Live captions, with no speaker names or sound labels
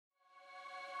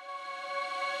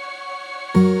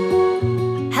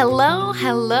Hello,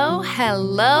 hello,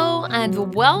 hello,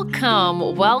 and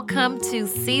welcome. Welcome to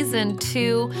season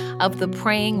 2 of the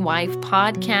Praying Wife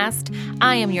podcast.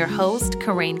 I am your host,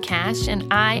 Corinne Cash, and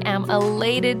I am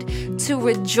elated to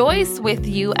rejoice with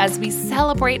you as we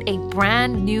celebrate a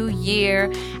brand new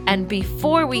year. And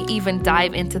before we even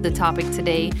dive into the topic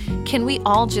today, can we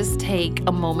all just take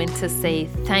a moment to say,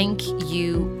 thank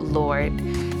you, Lord.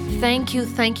 Thank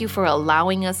you for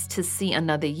allowing us to see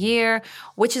another year,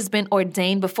 which has been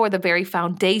ordained before the very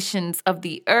foundations of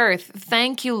the earth.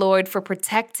 Thank you, Lord, for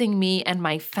protecting me and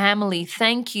my family.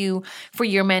 Thank you for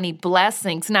your many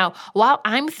blessings. Now, while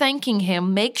I'm thanking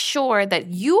Him, make sure that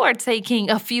you are taking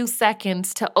a few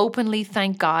seconds to openly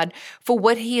thank God for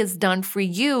what He has done for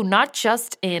you, not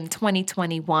just in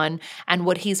 2021 and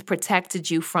what He's protected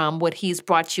you from, what He's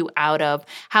brought you out of,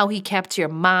 how He kept your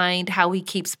mind, how He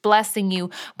keeps blessing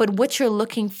you, but what you're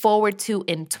looking forward to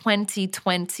in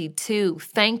 2022.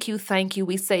 Thank you.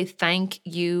 We say thank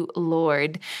you,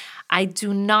 Lord. I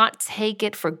do not take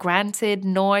it for granted,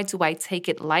 nor do I take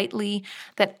it lightly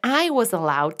that I was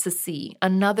allowed to see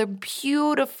another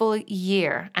beautiful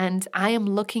year. And I am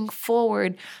looking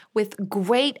forward with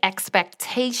great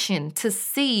expectation to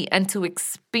see and to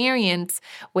experience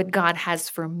what God has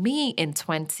for me in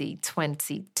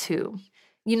 2022.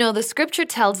 You know, the scripture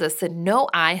tells us that no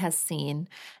eye has seen,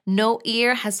 no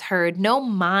ear has heard, no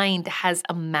mind has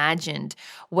imagined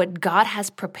what God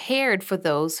has prepared for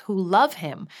those who love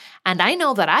Him. And I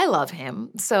know that I love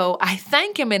Him, so I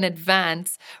thank Him in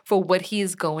advance for what He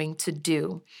is going to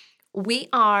do. We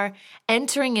are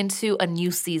entering into a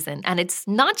new season, and it's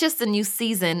not just a new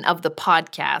season of the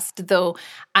podcast, though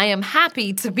I am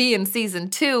happy to be in season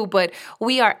 2, but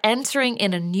we are entering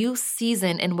in a new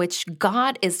season in which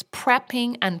God is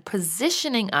prepping and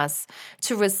positioning us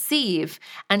to receive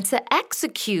and to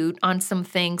execute on some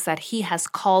things that He has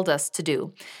called us to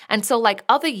do. And so, like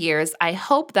other years, I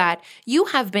hope that you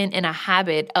have been in a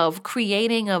habit of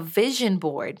creating a vision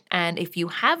board. And if you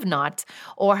have not,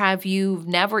 or have you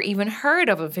never even heard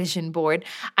of a vision board,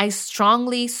 I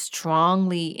strongly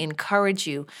encourage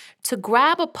you to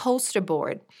grab a poster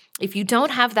board. If you don't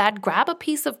have that, grab a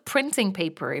piece of printing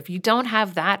paper. If you don't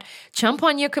have that, jump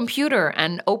on your computer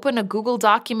and open a Google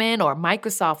document or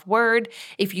Microsoft Word.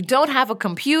 If you don't have a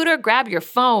computer, grab your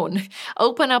phone,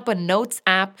 open up a notes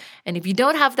app. And if you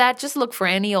don't have that, just look for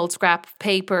any old scrap of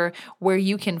paper where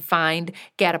you can find,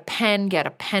 get a pen, get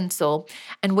a pencil.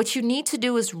 And what you need to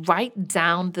do is write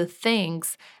down the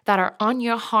things that are on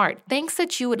your heart, things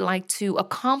that you would like to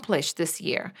accomplish this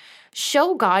year.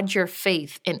 Show God your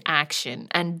faith in action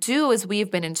and do as we have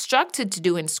been instructed to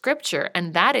do in Scripture,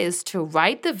 and that is to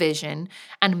write the vision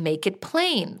and make it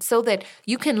plain so that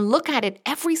you can look at it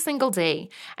every single day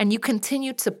and you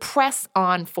continue to press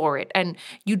on for it and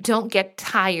you don't get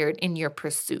tired in your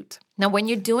pursuit. Now, when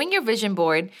you're doing your vision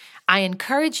board, I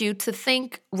encourage you to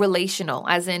think relational,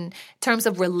 as in terms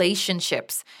of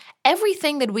relationships.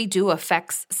 Everything that we do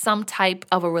affects some type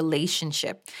of a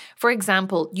relationship. For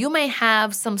example, you may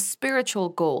have some spiritual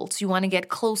goals. You want to get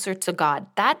closer to God.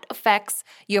 That affects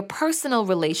your personal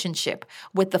relationship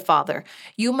with the Father.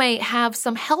 You may have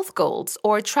some health goals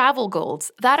or travel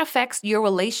goals. That affects your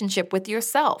relationship with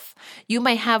yourself. You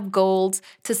may have goals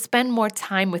to spend more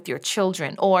time with your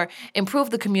children or improve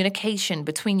the communication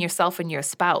between yourself and your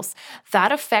spouse.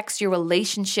 That affects your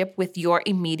relationship with your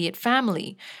immediate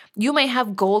family. You may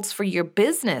have goals for your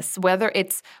business, whether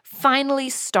it's finally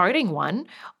starting one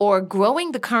or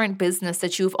growing the current business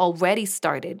that you've already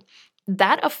started.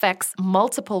 That affects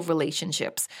multiple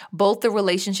relationships, both the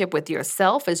relationship with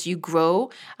yourself as you grow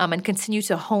and continue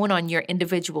to hone on your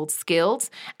individual skills.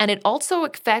 And it also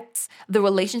affects the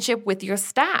relationship with your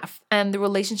staff and the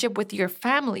relationship with your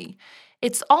family.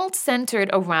 It's all centered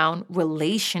around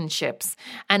relationships.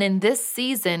 And in this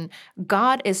season,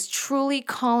 God is truly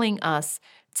calling us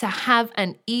to have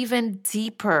an even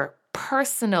deeper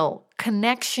personal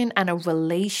connection and a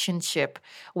relationship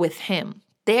with Him.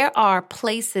 There are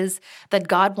places that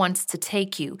God wants to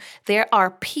take you. There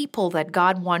are people that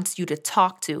God wants you to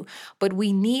talk to, but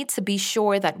we need to be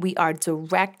sure that we are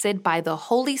directed by the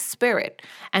Holy Spirit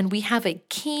and we have a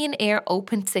keen ear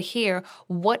open to hear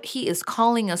what He is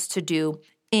calling us to do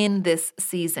in this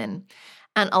season.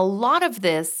 And a lot of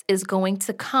this is going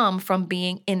to come from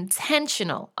being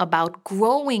intentional about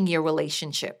growing your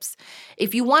relationships.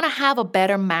 If you want to have a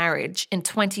better marriage in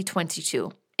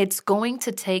 2022, it's going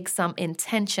to take some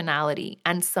intentionality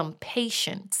and some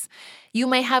patience. You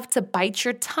may have to bite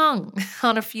your tongue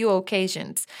on a few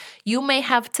occasions. You may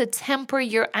have to temper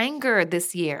your anger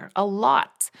this year a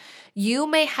lot. You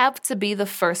may have to be the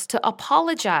first to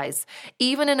apologize,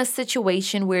 even in a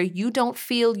situation where you don't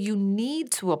feel you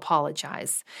need to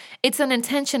apologize. It's an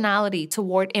intentionality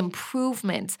toward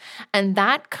improvement, and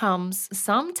that comes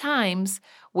sometimes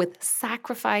with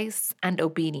sacrifice and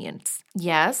obedience.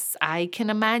 Yes, I can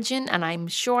imagine, and I'm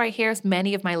sure I hear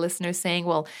many of my listeners saying,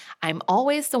 well, I'm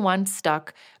always the one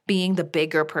stuck being the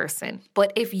bigger person.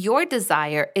 But if your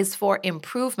desire is for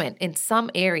improvement in some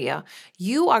area,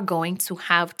 you are going to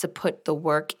have to put the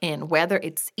work in, whether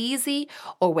it's easy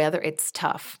or whether it's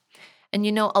tough. And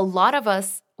a lot of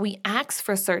us, we ask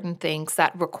for certain things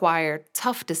that require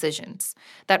tough decisions,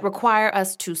 that require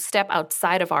us to step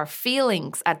outside of our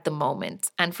feelings at the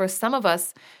moment. And for some of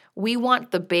us, we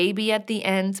want the baby at the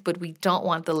end, but we don't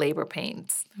want the labor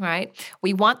pains, right?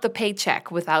 We want the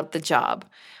paycheck without the job.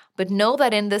 But know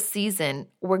that in this season,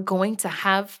 we're going to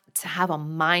have a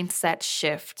mindset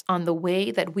shift on the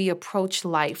way that we approach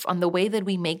life, on the way that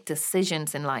we make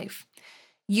decisions in life.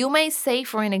 You may say,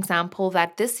 for an example,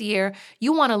 that this year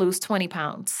you want to lose 20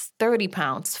 pounds, 30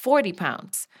 pounds, 40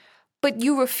 pounds, but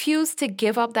you refuse to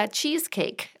give up that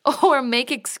cheesecake or make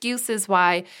excuses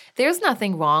why there's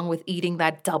nothing wrong with eating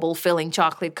that double filling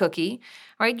chocolate cookie,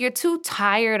 right? You're too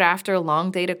tired after a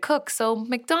long day to cook, so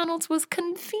McDonald's was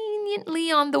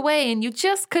conveniently on the way and you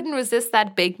just couldn't resist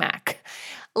that Big Mac.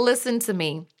 Listen to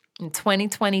me. In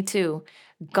 2022,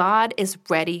 God is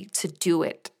ready to do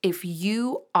it if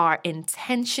you are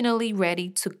intentionally ready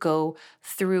to go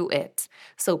through it.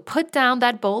 So put down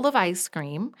that bowl of ice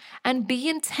cream and be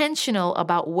intentional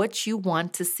about what you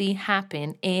want to see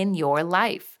happen in your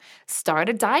life. Start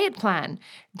a diet plan.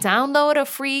 Download a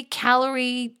free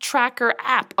calorie tracker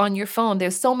app on your phone.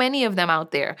 There's so many of them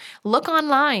out there. Look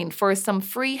online for some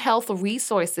free health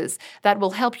resources that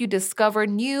will help you discover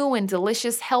new and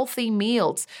delicious healthy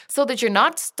meals so that you're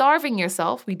not starving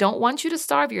yourself. We don't want you to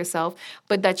starve yourself,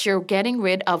 but that you're getting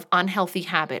rid of unhealthy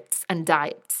habits and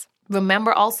diets.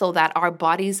 Remember also that our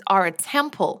bodies are a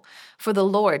temple for the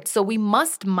Lord, so we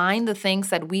must mind the things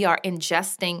that we are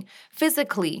ingesting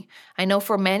physically. I know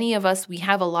for many of us, we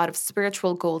have a lot of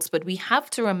spiritual goals, but we have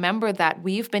to remember that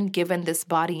we've been given this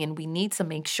body and we need to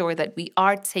make sure that we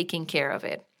are taking care of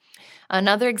it.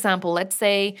 Another example, let's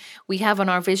say we have on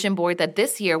our vision board that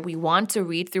this year we want to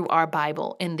read through our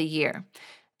Bible in the year.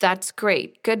 That's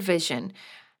great. Good vision.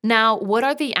 Now, what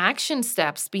are the action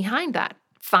steps behind that?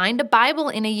 Find a Bible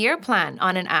in a year plan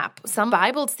on an app. Some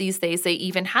Bibles these days, they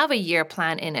even have a year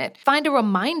plan in it. Find a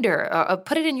reminder or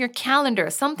put it in your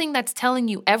calendar, something that's telling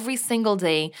you every single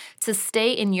day to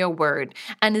stay in your word.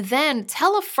 And then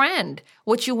tell a friend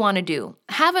what you want to do.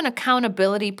 Have an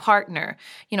accountability partner.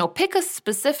 Pick a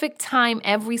specific time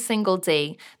every single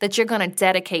day that you're going to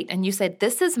dedicate. And you said,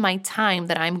 this is my time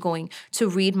that I'm going to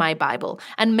read my Bible.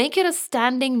 And make it a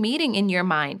standing meeting in your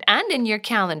mind and in your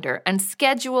calendar. And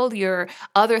schedule your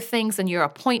other things and your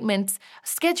appointments.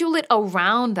 Schedule it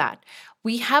around that.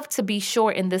 We have to be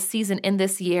sure in this season, in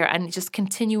this year, and just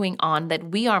continuing on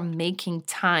that we are making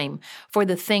time for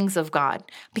the things of God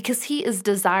because He is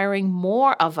desiring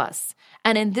more of us.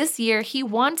 And in this year, He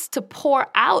wants to pour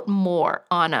out more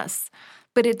on us.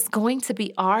 But it's going to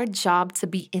be our job to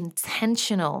be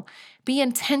intentional. Be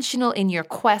intentional in your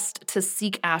quest to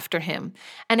seek after Him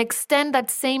and extend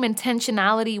that same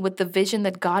intentionality with the vision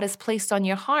that God has placed on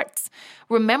your hearts.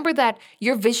 Remember that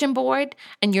your vision board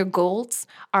and your goals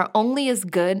are only as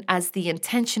good as the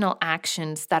intentional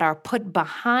actions that are put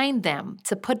behind them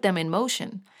to put them in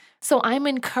motion. So I'm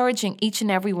encouraging each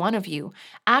and every one of you,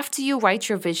 after you write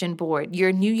your vision board,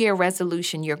 your New Year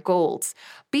resolution, your goals,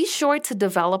 be sure to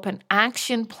develop an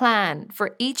action plan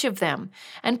for each of them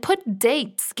and put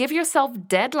dates, give yourself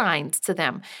deadlines to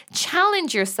them.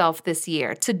 Challenge yourself this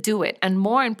year to do it. And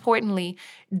more importantly,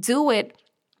 do it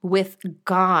with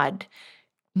God.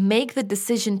 Make the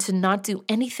decision to not do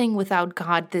anything without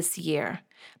God this year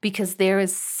because there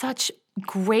is such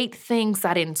great things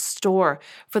that in store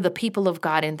for the people of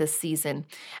God in this season.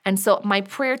 And so my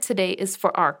prayer today is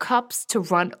for our cups to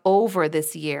run over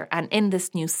this year and in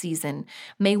this new season.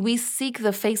 May we seek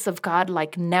the face of God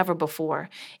like never before.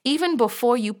 Even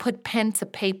before you put pen to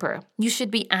paper, you should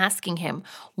be asking Him,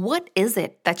 what is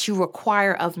it that you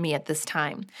require of me at this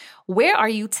time? Where are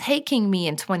you taking me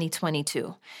in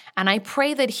 2022? And I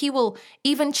pray that He will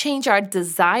even change our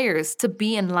desires to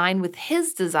be in line with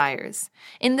His desires.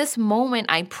 In this moment,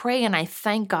 I pray and I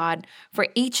thank God for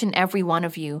each and every one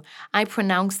of you. I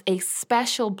pronounce a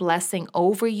special blessing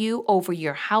over you, over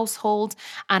your household,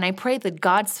 and I pray that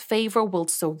God's favor will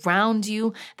surround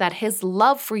you, that His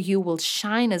love for you will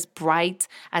shine as bright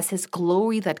as His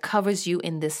glory that covers you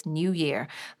in this new year.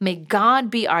 May God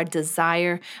be our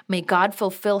desire. May God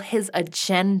fulfill His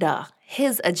agenda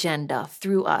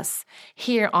through us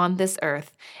here on this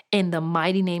earth. In the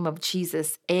mighty name of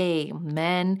Jesus,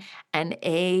 amen and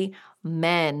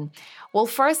amen. Well,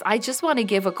 first, I just want to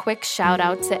give a quick shout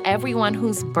out to everyone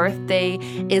whose birthday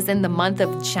is in the month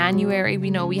of January. We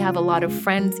know we have a lot of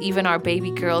friends, even our baby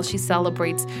girl. She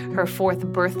celebrates her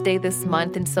 4th birthday this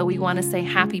month. And so we want to say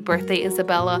happy birthday,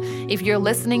 Isabella. If you're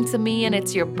listening to me and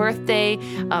it's your birthday,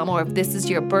 or if this is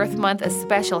your birth month, a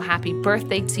special happy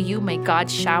birthday to you. May God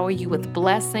shower you with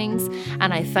blessings.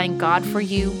 And I thank God for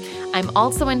you. I'm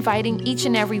also inviting each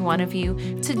and every one of you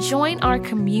to join our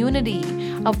community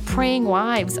of praying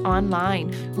wives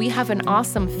online. We have an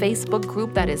awesome Facebook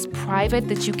group that is private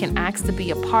that you can ask to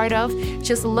be a part of.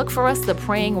 Just look for us, The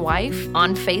Praying Wife,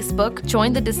 on Facebook.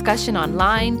 Join the discussion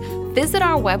online. Visit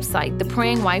our website,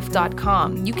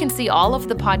 theprayingwife.com. You can see all of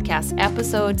the podcast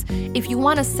episodes. If you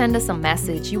want to send us a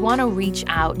message, you want to reach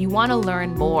out, you want to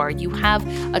learn more, you have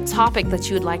a topic that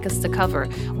you would like us to cover,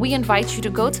 we invite you to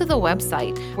go to the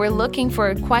website. We're looking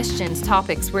for questions,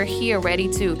 topics. We're here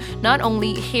ready to not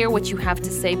only hear what you have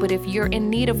to say, but if you're in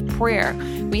need of prayer,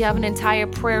 we have an entire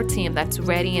prayer team that's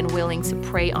ready and willing to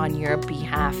pray on your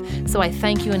behalf. So I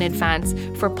thank you in advance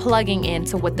for plugging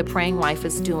into what The Praying Wife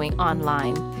is doing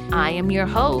online. I am your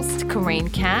host, Corinne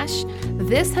Cash.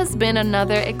 This has been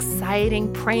another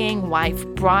exciting Praying Wife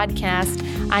broadcast.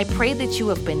 I pray that you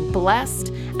have been blessed,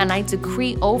 and I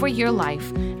decree over your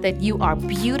life that you are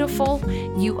beautiful,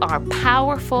 you are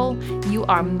powerful, you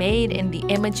are made in the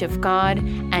image of God,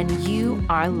 and you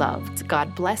are loved.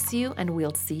 God bless you, and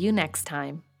we'll see you next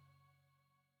time.